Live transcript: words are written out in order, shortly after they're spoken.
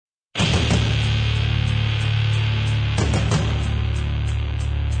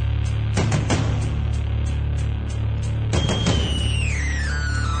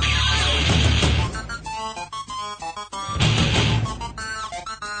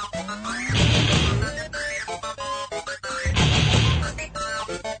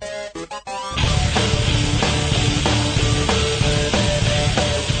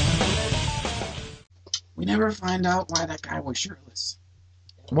find out why that guy was shirtless.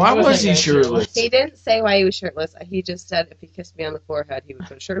 Why was he shirtless? He didn't say why he was shirtless. He just said if he kissed me on the forehead, he would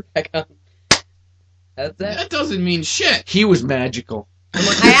put a shirt back on. That's it. That doesn't mean shit. He was magical.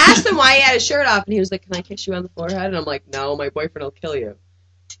 I asked him why he had his shirt off, and he was like, "Can I kiss you on the forehead?" And I'm like, "No, my boyfriend will kill you."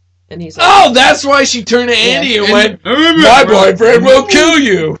 And he's like, "Oh, that's why she turned to Andy and went, my boyfriend will kill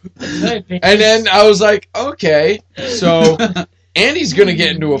you." And then I was like, "Okay, so Andy's gonna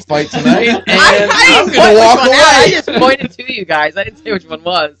get into a fight tonight, and I'm gonna walk away." I just pointed to you guys. I didn't say which one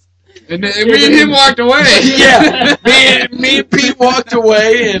was. And me and him walked away. Yeah, me and Pete walked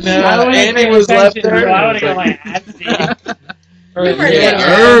away, and Andy was left there. I would have got my ass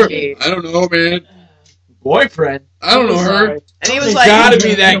beat. I don't know, man. Boyfriend. I don't know her. And he was It's like, gotta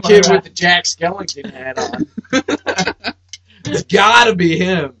be that kid with the Jack Skellington hat on. It's gotta be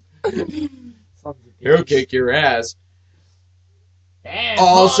him. He'll kick your ass. Damn,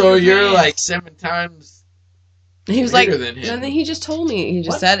 Also, you're like 7 times he was like, bigger than him. and then he just told me. He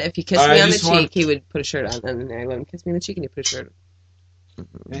just What? said if he kissed I me on the just want- cheek, he would put a shirt on. And then I let him kiss me on the cheek, and he put a shirt on.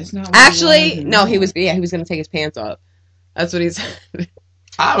 That's not what Actually, no, he was going to take his pants off. That's what he said.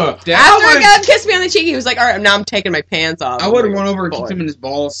 After After a guy kissed me on the cheek, he was like, all right, now I'm taking my pants off. I would have run over and kicked him in his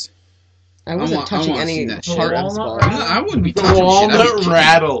balls. I wasn't touching wanna any see that shit. part of his balls. I wouldn't be the touching walnut shit.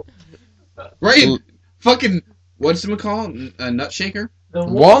 rattle. Right? Fucking, what's it called? A nut shaker? The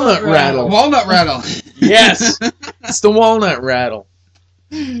Walnut rattle. Walnut rattle. Yes, it's the walnut rattle.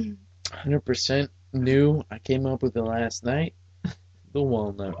 100% new. I came up with it last night. The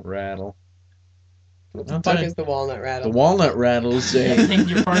walnut rattle. What the fuck is the walnut rattle? The walnut rattle is I a... think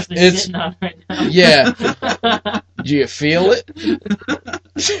you're partially It's- sitting on right now. Yeah. Do you feel it?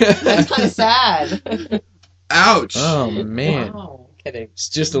 That's kind of sad. Ouch. Oh, man. Wow. Kidding. It's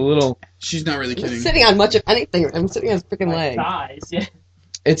just a little... She's not really I'm kidding. sitting on much of anything. I'm sitting on his freaking My leg. thighs, yeah.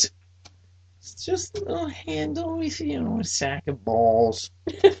 It's just a little handle with, a sack of balls.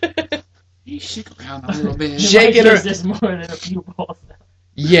 You shake around a little bit. Shake it Mike or- does this more than a few balls.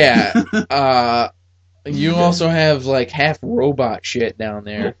 Yeah. You also have, like, half robot shit down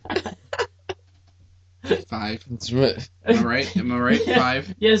there. 5. It's, re- Am I right? Am I right?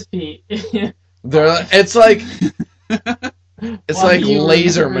 5. Yes, Pete. it's like... It's Why like do you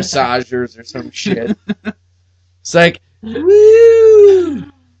laser remember that? massagers or some shit. It's like,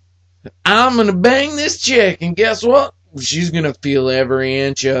 woo! I'm gonna bang this chick, and guess what? She's gonna feel every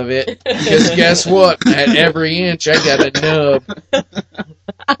inch of it. Because guess what? At every inch, I got a nub.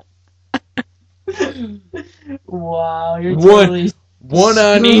 Wow, you're One- totally One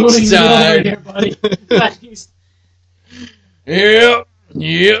on screwing each me over side. here, buddy.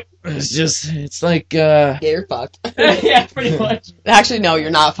 Yep. It's like, Yeah, you're fucked. Yeah, pretty much. Actually, no, you're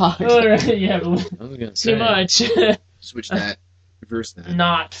not fucked. Yeah, I was gonna say. too much. Switch that. Reverse that.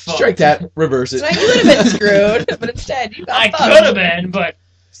 Not fucked. Strike that, reverse it. So you would have been screwed, but instead you got I fucked. could have been, but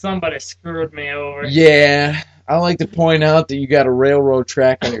somebody screwed me over. Yeah, I like to point out that you got a railroad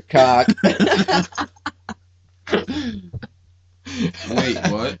track on your cock. Wait,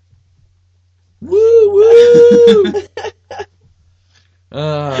 what? Woo woo!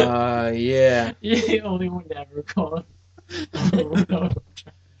 Yeah. You're the only one to ever call him.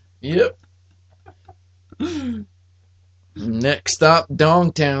 Yep. Next stop,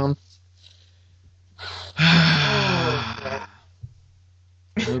 Dongtown. I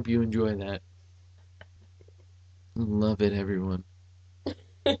hope you enjoy that. Love it, everyone.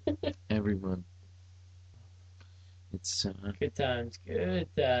 Everyone. It's Good times, good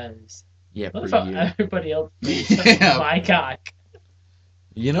times. yeah, What for about you. everybody else? Yeah. My cock.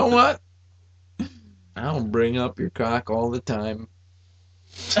 You know what? I don't bring up your cock all the time.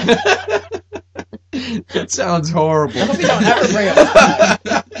 That sounds horrible. I hope you don't ever bring it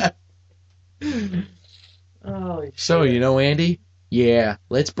up. Oh, So, you know, Andy? Yeah,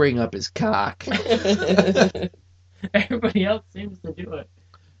 let's bring up his cock. everybody else seems to do it.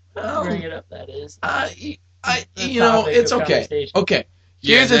 Oh, Bring it up, that is. you know, Topic it's of okay. conversation. Okay,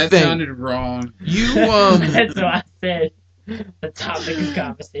 Yeah, here's the that thing. sounded wrong. You, That's what I said. The topic of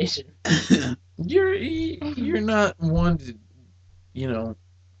conversation. you're not one to,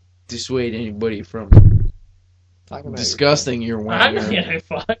 dissuade anybody from Talk about disgusting your I'm wiener. not gonna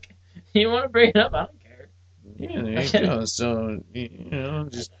fuck. You want to bring it up? I don't care. Yeah, there you go. So, just I don't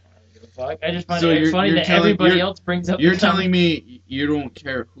give a fuck. I just find So it you're- funny you're that telling- everybody you're- else brings up. You're the topic. telling me you don't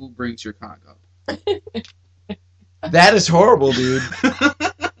care who brings your cock up. that is horrible, dude.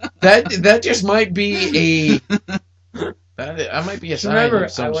 That just might be I might be a sign Remember, of I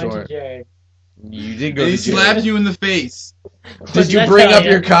some went sort. to Jared. You did go They to jail. slapped you in the face. Did you That's bring how up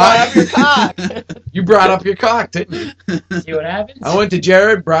you- your Brought up your cock? cock. You brought up your cock, didn't you? See what happens? I went to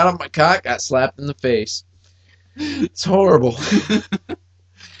Jared, brought up my cock, got slapped in the face. It's horrible.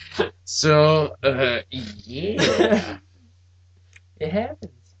 So, yeah. It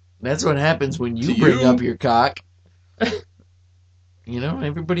happens. That's what happens when you To bring you. up your cock. You know,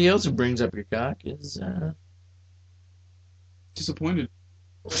 everybody else who brings up your cock is, Disappointed.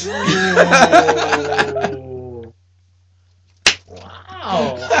 Ooh.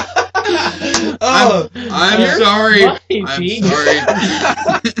 Wow. I'm You're sorry. funny, I'm Pete. sorry.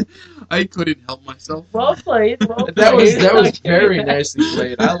 I couldn't help myself. Well played. Well played. that was I'll give very you that. nicely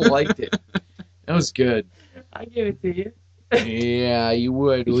played. I liked it. That was good. I give it to you. Yeah, you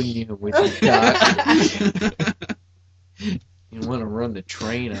would, wouldn't you, with your cock? You want to run the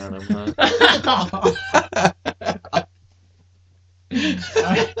train on him, huh?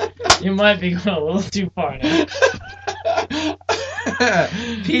 You might be going a little too far now.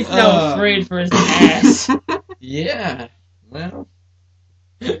 Pete's now afraid for his ass. Yeah. Well,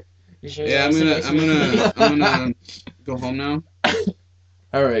 You sure Yeah, I'm you're gonna go home now.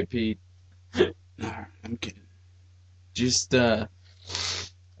 all right, Pete. Nah, I'm kidding. Just,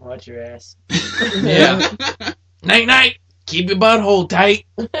 Watch your ass. yeah. Night, night. Keep your butthole tight.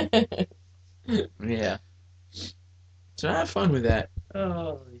 Yeah. So have fun with that.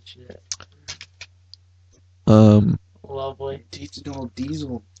 Holy shit. Lovely. Diesel,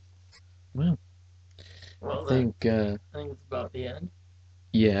 diesel. Well, I then, think, I think it's about the end.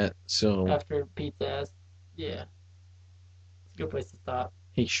 yeah, so, After Pete's ass. Yeah. It's a good place to stop.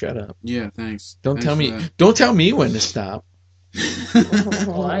 hey, shut up. Yeah, thanks. Don't Thanks tell for me, that. don't tell me when to stop.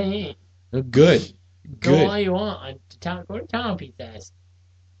 Well, I ain't. Good. Go all Good. you want. Go to town on Pete's ass.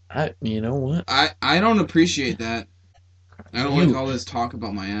 You know what? I don't appreciate that. I don't You- like all this talk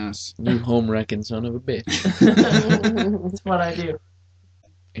about my ass. You home wrecking son of a bitch. That's what I do.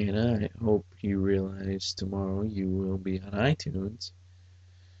 And I hope you realize tomorrow you will be on iTunes.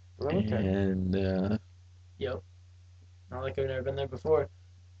 Okay. And, Yep. Not like I've never been there before.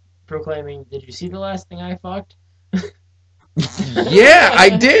 Proclaiming, did you see the last thing I fucked? yeah, I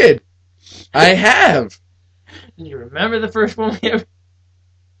did. I have. Did you remember the first one we ever...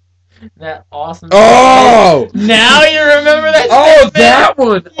 That awesome... Oh! Now you remember that Oh, segment? that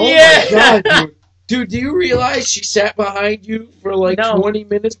one! Oh Yeah. my god, dude. Dude, do you realize she sat behind you for like No. 20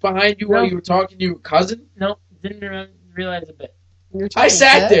 minutes behind you while No. you were talking to your cousin? Nope, didn't realize a bit. You're I talking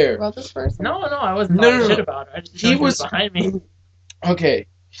sat shit there. about this person. No, I wasn't No, talking no, shit no. about her. I just He didn't know was- she was behind me. Okay.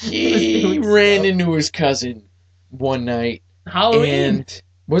 He Doing ran stuff. into his cousin one night Halloween. and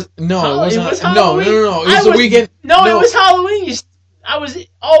was no, Hall- it it wasn't. was no, no, Halloween. no, no. It I was the was- weekend. No, No. it was Halloween. I was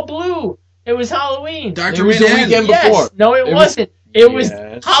all blue. It was Halloween. Dr. It was the Manhattan. weekend Yes. before. No, it It was- wasn't. It was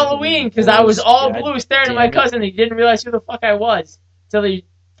Yes, Halloween it because I was all God blue staring at damn my it. cousin. He didn't realize who the fuck I was till he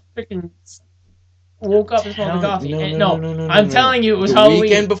freaking woke up and smelled the coffee. And I'm telling you, it was the Halloween.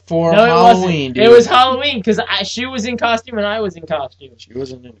 weekend before No, it Halloween, wasn't. dude. It was Halloween because she was in costume and I was in costume. She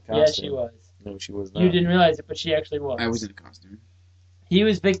wasn't in a costume. Yes, she was. No, she was not. You didn't realize it, but she actually was. I was in a costume. He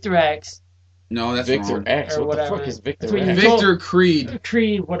was Victor X No, that's Victor wrong. X. Or What whatever. the fuck is Victor That's what you X? told- Victor Creed.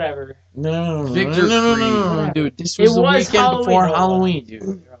 Creed, whatever. No, Victor no, Creed. no, dude. This It was the was weekend before Halloween. Halloween,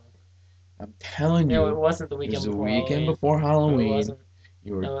 dude. I'm telling No, it you. wasn't the It weekend was the before weekend Halloween. before No, it Halloween. wasn't.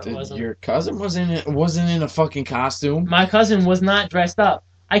 No, it wasn't. Your cousin wasn't in a fucking costume. My cousin was not dressed up.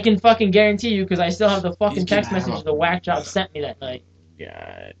 I can fucking guarantee you because I still have the fucking He's text gonna have message a- the whack job sent me that night.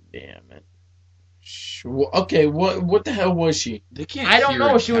 God damn it. Okay, what the hell was she? They can't I don't hear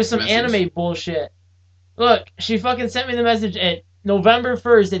know. a She was text some message. anime bullshit. Look, she fucking sent me the message at November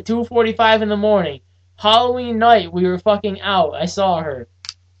 1st at 2:45 in the morning. Halloween night, we were fucking out. I saw her.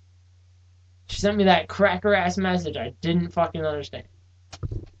 She sent me that cracker ass message. I didn't fucking understand.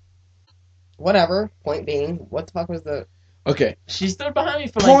 Whatever. Point being, what the fuck was the? Okay, She stood behind me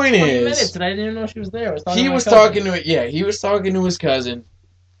for Point like 20 is, minutes and I didn't even know she was there. I was talking he to my was cousin. talking to he was talking to his cousin,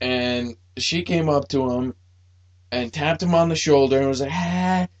 and she came up to him and tapped him on the shoulder and was like,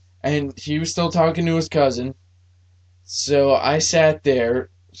 ah, and he was still talking to his cousin. So I sat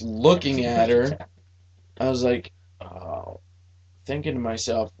there looking at her. I was like, oh, thinking to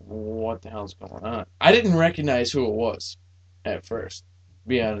myself, what the hell's going on? I didn't recognize who it was at first, to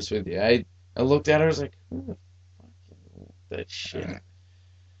be honest with you. I looked at her, I was like, who the fuck is that shit?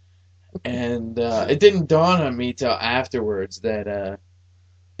 And it didn't dawn on me till afterwards that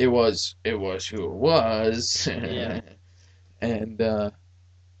it was who it was. Yeah. And I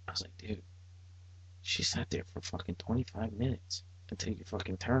was like, dude, she sat there for fucking 25 minutes until you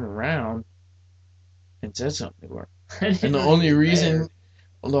fucking turn around and said something to her. And the only reason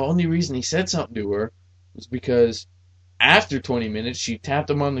he said something to her was because after 20 minutes, she tapped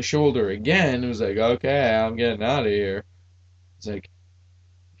him on the shoulder again and was like, okay, I'm getting out of here. It's like,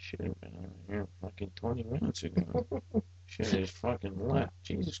 should have been over here fucking 20 minutes ago. Should have just fucking left.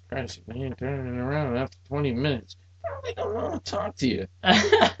 Jesus Christ, if man turning it around after 20 minutes. Probably don't want to talk to you.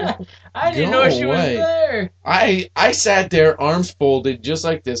 I didn't Go know she was away. there. I sat there, arms folded, just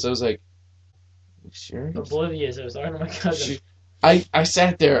like this. I was like, you serious? Oblivious. I was talking to my cousin. I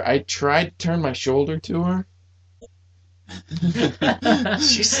sat there. I tried to turn my shoulder to her.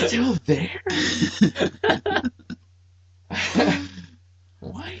 She's still there?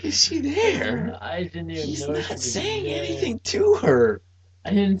 Why is she there? I didn't even He's know not she was saying there. anything to her. I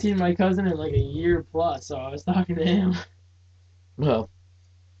hadn't seen my cousin in like a year plus, so I was talking to him. Well,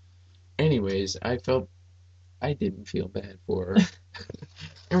 anyways, I didn't feel bad for her.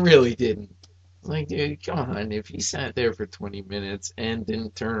 I really didn't. Like, dude, come on. If he sat there for 20 minutes and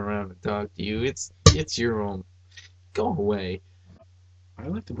didn't turn around and talk to you, it's your own. Go away. I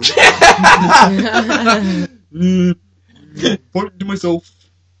like to point to myself.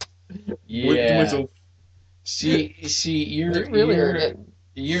 Point to myself. See, you're You really heard it.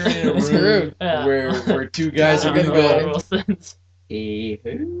 You're in a It's room rude. Yeah. where two guys are Not gonna in a go. literal sense.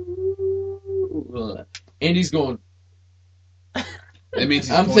 "Hey-hoo." Andy's going. That means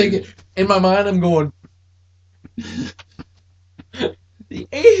he's I'm pointing. thinking in my mind. I'm going. The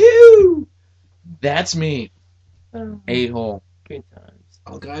a-hoo. That's me. A-hole. Good times.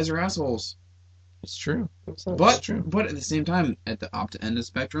 All guys are assholes. It's true. But true. but at the same time, at the opposite end of the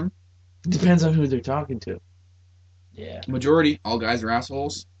spectrum, It depends on who they're talking to. Yeah, majority, all guys are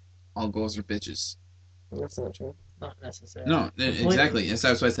assholes. All girls are bitches. That's not true. not necessarily. No, exactly. That's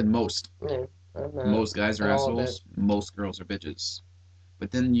why I said most. Yeah, I'm not. Most guys are all of assholes. Most girls are bitches.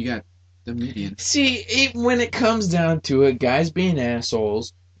 But then you got the median. See, when it comes down to it, guys being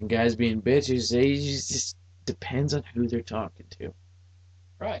assholes and guys being bitches, it just depends on who they're talking to.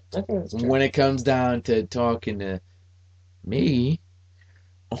 Right. I think that's true. When it comes down to talking to me,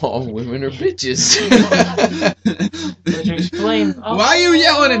 all women are bitches. Which explains. Why are you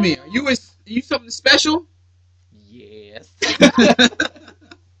yelling at me? Are you something special? Yes.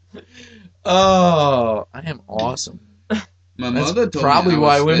 Oh, I am awesome. My That's mother told probably me I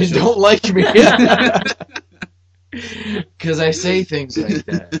why was women special. don't like me. Because I say things like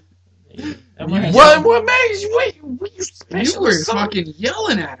that. What makes you special? You were son? fucking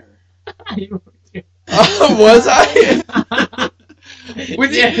yelling at her. Was I?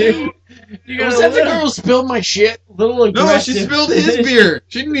 Was you got Was a that the little, girl who spilled my shit? little No, aggressive. she spilled his beer.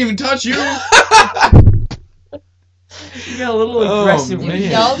 She didn't even touch you. You got a little Oh, aggressive. You man.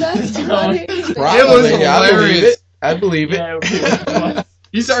 yelled at somebody? Probably. I believe hilarious. it. I believe it. Yeah, it was.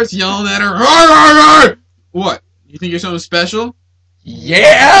 He starts yelling at her. "Roar, roar, roar!" What? You think you're something special?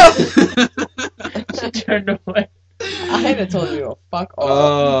 Yeah. She turned away. I'd have told you to fuck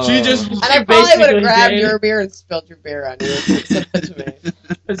off. She just. And I probably would have basically grabbed did. your beer and spilled your beer on you and said that to me.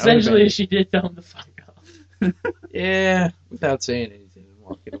 Essentially, she did tell him to fuck off. Yeah, without saying anything and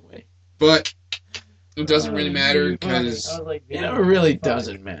walking away. But it doesn't really matter I because was like, You know, it really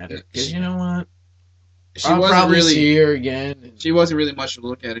doesn't matter. Because you know what? she I'll wasn't probably really. see her again. And She wasn't really much to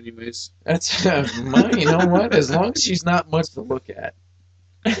look at, anyways. that's you know what? As long as she's not much to look at.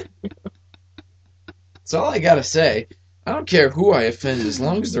 That's all I gotta say. I don't care who I offend as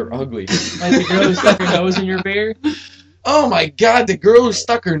long as they're ugly. Like the girl who stuck her nose in your beer. Oh my god, the girl who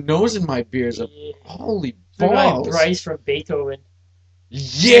stuck her nose in my beer is a Yeah. holy Look like balls. Bryce from Beethoven.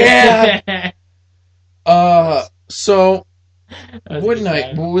 Yeah. So That was a what good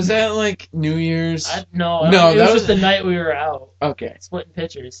night? time. Was that like New Year's? No, No, it that was was- just the night we were out Okay. splitting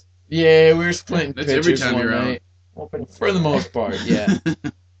pictures. Yeah, we were splitting That's every pictures time one you're out. night. Open For the most part, yeah.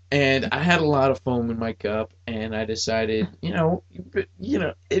 And I had a lot of foam in my cup, and I decided,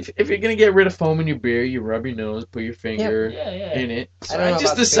 if you're gonna get rid of foam in your beer, you rub your nose, put your finger Yeah. in it. So I don't know I just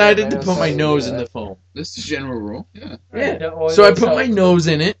about the decided beer, to but put my I'm nose sorry in to the foam. This is general rule. Yeah. Yeah. Don't always So I put my help. nose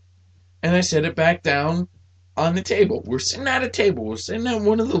in it, and I set it back down on the table. We're sitting at a table. We're sitting at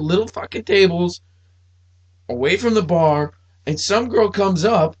one of the little fucking tables away from the bar, and some girl comes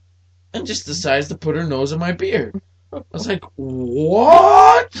up and just decides to put her nose in my beer. I was like,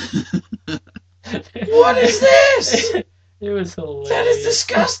 what? What is this? It was hilarious. That is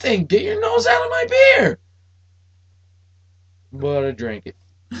disgusting. Get your nose out of my beer. But I drank it.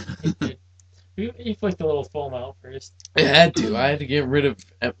 You flicked a little foam out first. I had to. I had to get rid of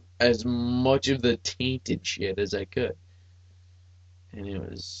as much of the tainted shit as I could. And it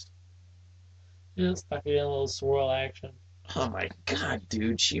was... Just stuck it in a little swirl action. Oh my god,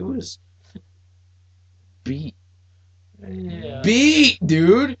 dude. She was... beat. Yeah. Beat,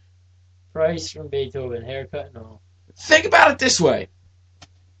 dude. Bryce from Beethoven, haircut and all. Think about it this way.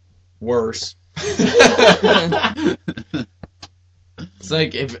 Worse. It's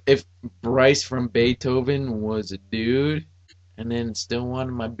like if Bryce from Beethoven was a dude, and then still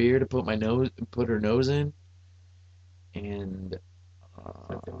wanted my beer to put her nose in, and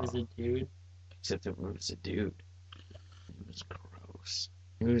Except it was a dude. except it was a dude. It was gross.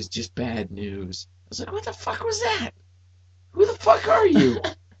 It was just bad news. I was like, what the fuck was that? Who the fuck are you?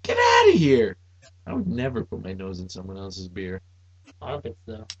 Get out of here! I would never put my nose in someone else's beer. Armpits,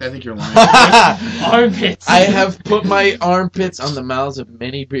 though. I think you're lying. Armpits. I have put my armpits on the mouths of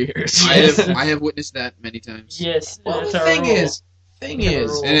many beers. I have witnessed that many times. Yes. Well, that's the our thing rule. is,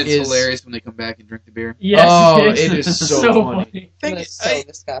 And it's hilarious when they come back and drink the beer. Yes, Oh, it it is so funny. That's so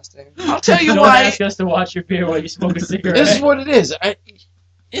disgusting. I'll tell you Don't why. ask us to watch your beer while you smoke a cigarette. This is what it is.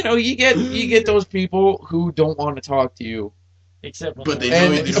 You get those people who don't want to talk to you, Except when But they they're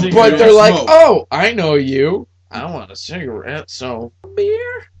know and you don't but they're like, smoke. "Oh, I know you. I want a cigarette, so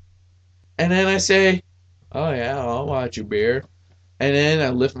beer." And then I say, "Oh yeah, I'll watch your beer." And then I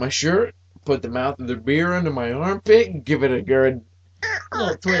lift my shirt, put the mouth of the beer under my armpit, and give it a good, a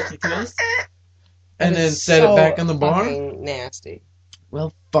little twisty twist. and That then is set it so back on the bar. fucking nasty.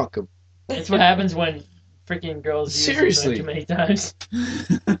 Well, fuck 'em. That's what happens when freaking girls use it Seriously. too many times.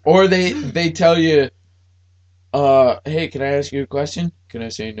 Or they tell you, "Hey, can I ask you a question? Can I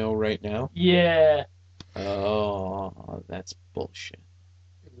say no right now?" Yeah. Oh, that's bullshit.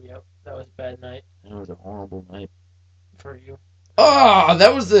 Yep. That was a bad night That was a horrible night. for you. Oh,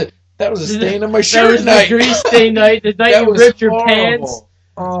 that was a stain on my That shirt was night. the grease stain night. The night That you was ripped your horrible. pants.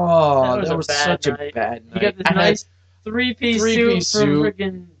 Oh, That that was was, a bad such night. a bad night. You got this I had- nice three-piece three-piece suit from suit.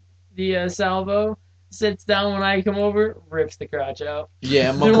 freaking the Salvo. Sits down when I come over, rips the crotch out.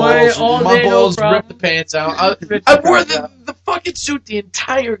 yeah, my Been wearing it balls, all day, no ripped the problem. pants out. Ripped I the wore crotch out. the fucking suit the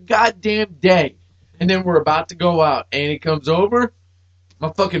entire goddamn day. And then we're about to go out. Andy comes over, my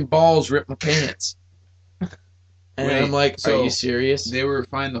fucking balls rip my pants. And Wait, I'm like, so are you serious? They were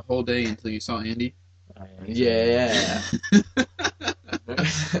fine the whole day until you saw Andy. Yeah.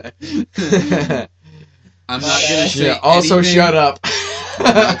 I'm not gonna say Yeah, also anything. shut up.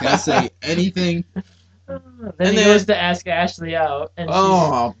 I'm not gonna say anything. Then And he then- goes to ask Ashley out, and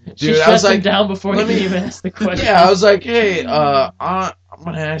Oh, she dude, I shuts was him like, down before he let can me- even ask the question. yeah, I was like, hey, I'm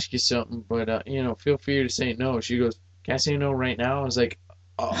gonna ask you something, but feel free to say no. She goes, can I say no right now? I was like,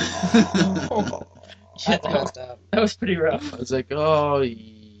 oh. That's messed up. That was pretty rough. I was like, oh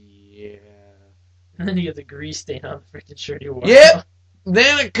yeah. And then you get the grease stain on the freaking shirt you wore. Yep.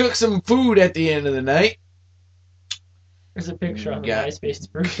 Then I cooked some food at the end of the night. There's a picture on the Got- MySpace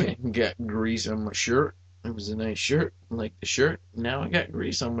group. Got grease on my shirt. It was a nice shirt. I like the shirt. Now I got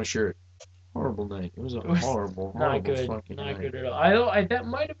grease on my shirt. Horrible night. It was a It was horrible Not good. fucking Not night. good at all. That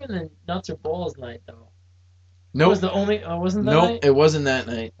might have been the nuts or balls night though. That Nope. was the only. Wasn't that Nope. night? It wasn't that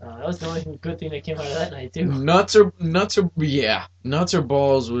night. That was the only good thing that came out of that night too. Nuts or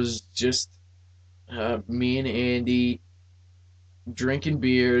balls was just me and Andy drinking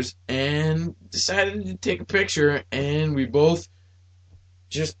beers and decided to take a picture, and we both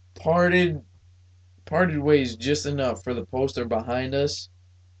just parted ways just enough for the poster behind us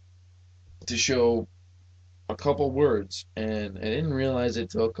to show a couple words, and I didn't realize it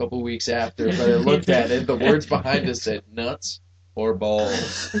till a couple weeks after, but I looked at it, the words behind us said nuts or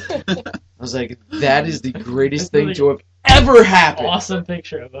balls. I was like, that is the greatest thing to have ever happened. Awesome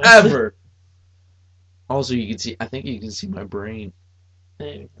picture of us. Ever. Also, I think you can see my brain.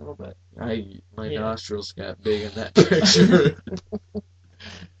 Maybe a little bit. My Yeah. nostrils got big in that picture.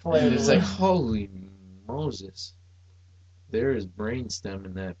 Flared And it's away. like, holy Moses. There is brainstem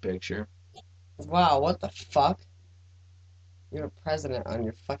in that picture. Wow, what the fuck? You're a president on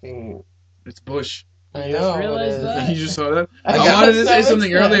your fucking. It's Bush. I You know. just it realized is. that? You just saw that? I I got wanted to say so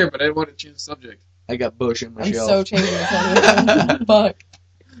something upset. earlier, but I didn't want to change the subject. I got Bush in my I'm shelf. so changing the subject.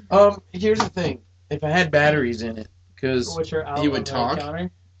 Fuck. Here's the thing. If I had batteries in it, because Which are out He would on the talk?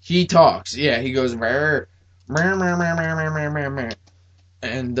 counter. he talks. Yeah, he goes, "Mer, mer, mer, mer, mer, mer, mer, mer, mer."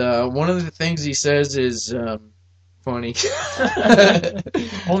 And one of the things he says is funny.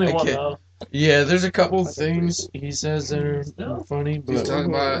 Only I one can't- though. Yeah, there's a couple things he says that are Still? funny, He was but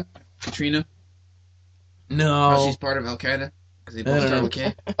talking about Katrina, how no. she's part of Al Qaeda because they I both don't start know. with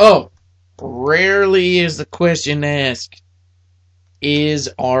K. Oh, rarely is the question asked,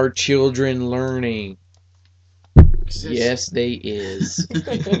 is our children learning? Yes, they is.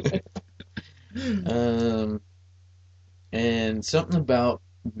 And something about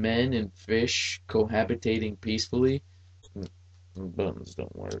men and fish cohabitating peacefully. Buttons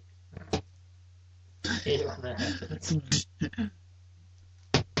don't work. Hate it when that happens.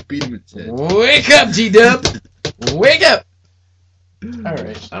 Beat him in his head. Wake up, G-Dub! Wake up!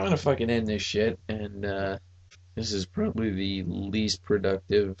 Alright, I'm gonna fucking end this shit, and This is probably the least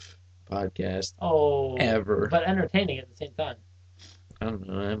productive podcast Oh, ever. but entertaining at the same time. I don't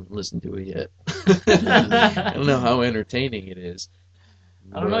know. I haven't listened to it yet. I don't know how entertaining it is.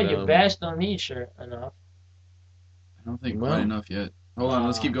 I don't know. But, You bashed on me, sure enough. I don't think Well. quite enough yet. Hold on,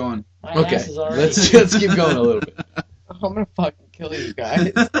 let's keep going. My Okay, ass is already. let's keep going a little bit. I'm gonna fucking kill you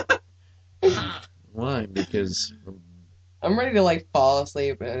guys. Why? Because I'm ready to like fall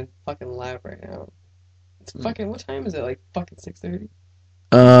asleep and fucking laugh right now. It's Hmm. fucking. What time is it? Like fucking 6:30.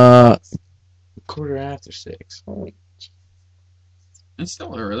 6:15. Holy It's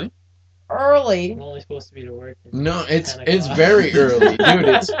still early. early. I'm only supposed to be to work. at No, it's 10 it's o'clock. very early, dude.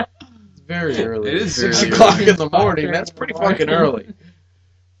 It's very early. It is It's 6 very o'clock early. in the morning. That's pretty fucking early.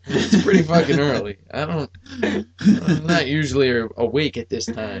 It's pretty fucking early. I'm not usually awake at this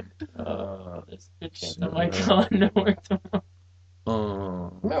time. There's a good chance I might call into work tomorrow.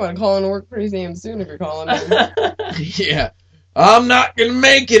 You might want to call into work pretty damn soon if you're calling in. Yeah. I'm not gonna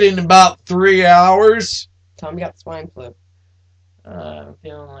make it in about 3 hours. Tom got swine flu. I'm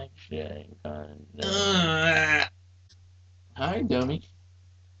feeling like shit. Hi, dummy.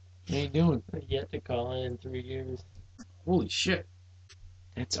 How you doing? Yet to call in 3 years. Holy shit.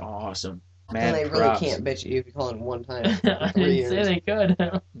 That's awesome. And Mad they really props. can't bitch at you if you call in one time. I in 3 didn't years. say they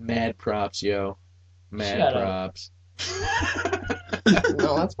could. Mad props, yo. Mad Shut up. props.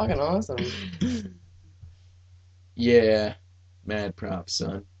 No, that's fucking awesome. Yeah. Mad props,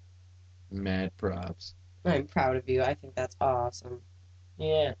 son. Mad props. I'm proud of you. I think that's awesome.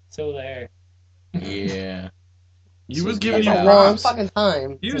 Yeah, so there. Yeah. He was giving That's you a long props. fucking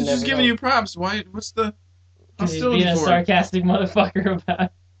time. He to was just never giving know. you props. Why? What's the He's hostility being a for? sarcastic motherfucker about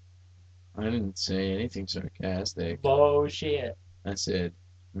it. I didn't say anything sarcastic. Bullshit. I said,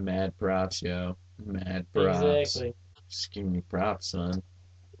 mad props, yo. Mad props. Exactly. Just giving you props, son.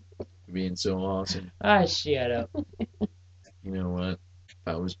 For being so awesome. Ah, shut up. You know what? If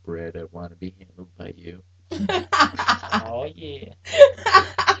I was bred, I'd want to be handled by you. Oh, yeah.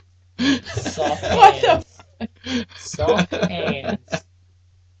 Soft What the hands. Soft hands.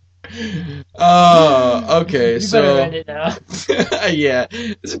 Oh, okay. You So better end it now. yeah,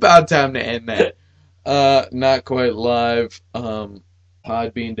 it's about time to end that. Not quite live.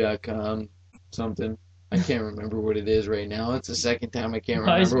 Podbean.com something. I can't remember what it is right now. It's the second time I can't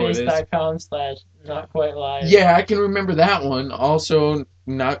remember what it is. MySpace.com/notquitelive. Yeah, I can remember that one. Also,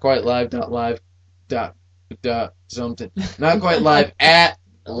 not quite live.live dot something. Not quite live at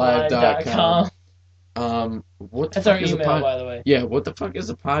live.com. What the That's our fuck is a email, pod? by the way. Yeah, what the fuck is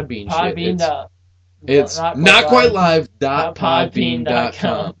a Podbean shit? Podbean. It's not quite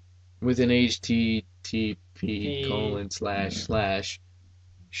live.podbean.com with an http://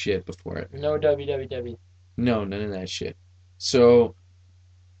 shit before it. No www. No, none of that shit. So,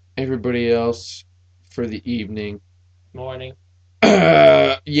 everybody else for the evening. Morning.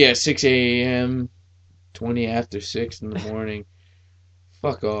 Yeah, 6 a.m., 20 after 6 in the morning.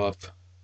 Fuck off.